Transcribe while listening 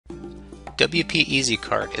WP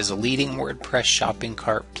EasyCart is a leading WordPress shopping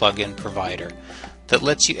cart plugin provider that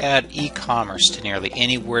lets you add e-commerce to nearly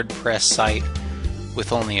any WordPress site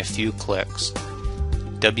with only a few clicks.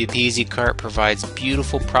 WP EasyCart provides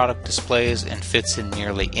beautiful product displays and fits in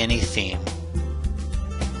nearly any theme.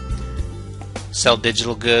 Sell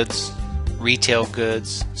digital goods, retail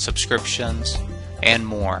goods, subscriptions, and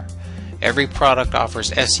more. Every product offers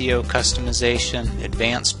SEO customization,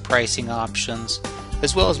 advanced pricing options,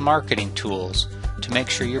 as well as marketing tools to make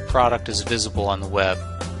sure your product is visible on the web.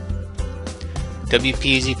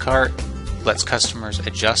 WP EasyCart lets customers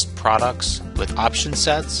adjust products with option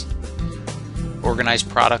sets, organize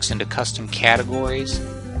products into custom categories,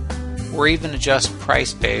 or even adjust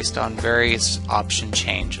price based on various option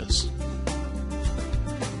changes.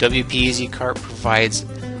 WP EasyCart provides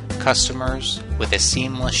customers with a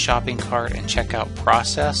seamless shopping cart and checkout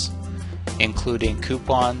process, including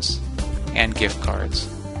coupons and gift cards.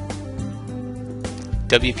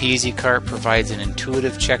 WP EasyCart provides an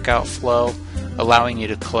intuitive checkout flow, allowing you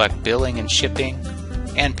to collect billing and shipping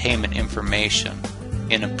and payment information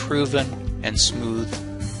in a proven and smooth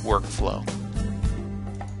workflow.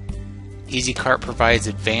 EasyCart provides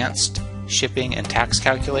advanced shipping and tax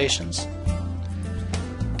calculations.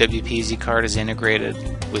 WP EasyCart is integrated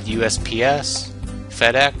with USPS,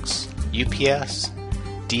 FedEx, UPS,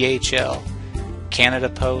 DHL, Canada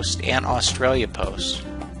Post, and Australia Post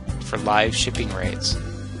for live shipping rates.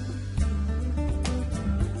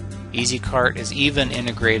 EasyCart is even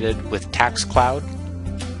integrated with TaxCloud,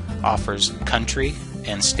 offers country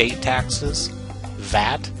and state taxes,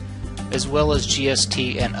 VAT, as well as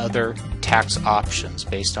GST and other tax options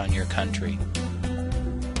based on your country.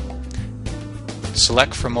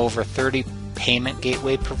 Select from over 30 payment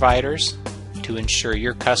gateway providers to ensure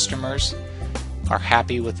your customers are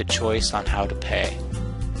happy with the choice on how to pay.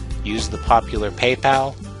 Use the popular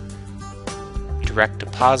PayPal, direct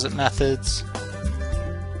deposit methods,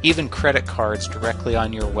 even credit cards directly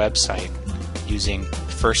on your website using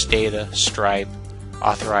First Data, Stripe,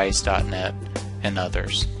 Authorize.net, and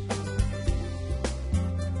others.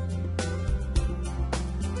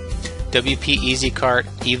 WP EasyCart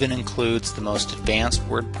even includes the most advanced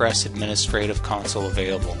WordPress administrative console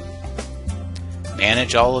available.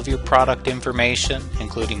 Manage all of your product information,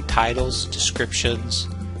 including titles, descriptions,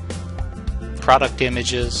 product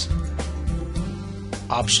images,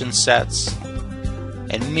 option sets,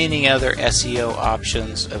 and many other SEO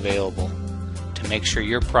options available to make sure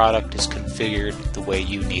your product is configured the way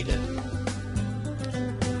you need it.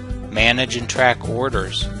 Manage and track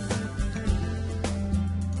orders,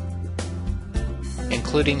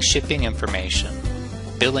 including shipping information,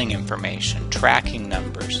 billing information, tracking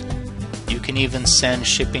numbers. You can even send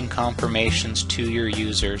shipping confirmations to your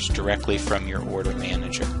users directly from your order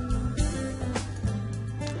manager.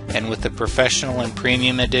 And with the professional and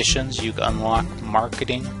premium editions, you can unlock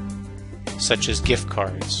marketing such as gift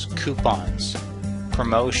cards, coupons,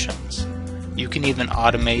 promotions. You can even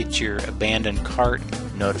automate your abandoned cart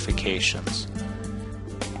notifications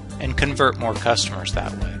and convert more customers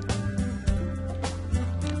that way.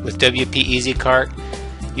 With WP EasyCart,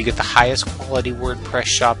 you get the highest quality WordPress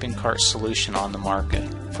shopping cart solution on the market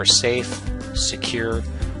for safe, secure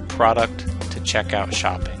product to checkout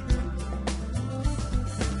shopping.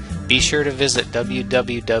 Be sure to visit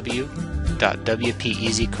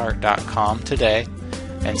www.wpeasycart.com today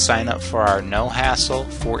and sign up for our no-hassle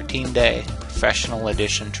 14-day professional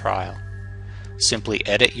edition trial. Simply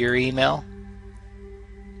edit your email,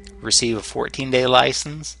 receive a 14-day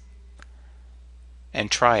license, and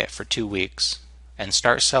try it for 2 weeks, and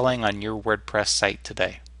start selling on your WordPress site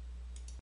today.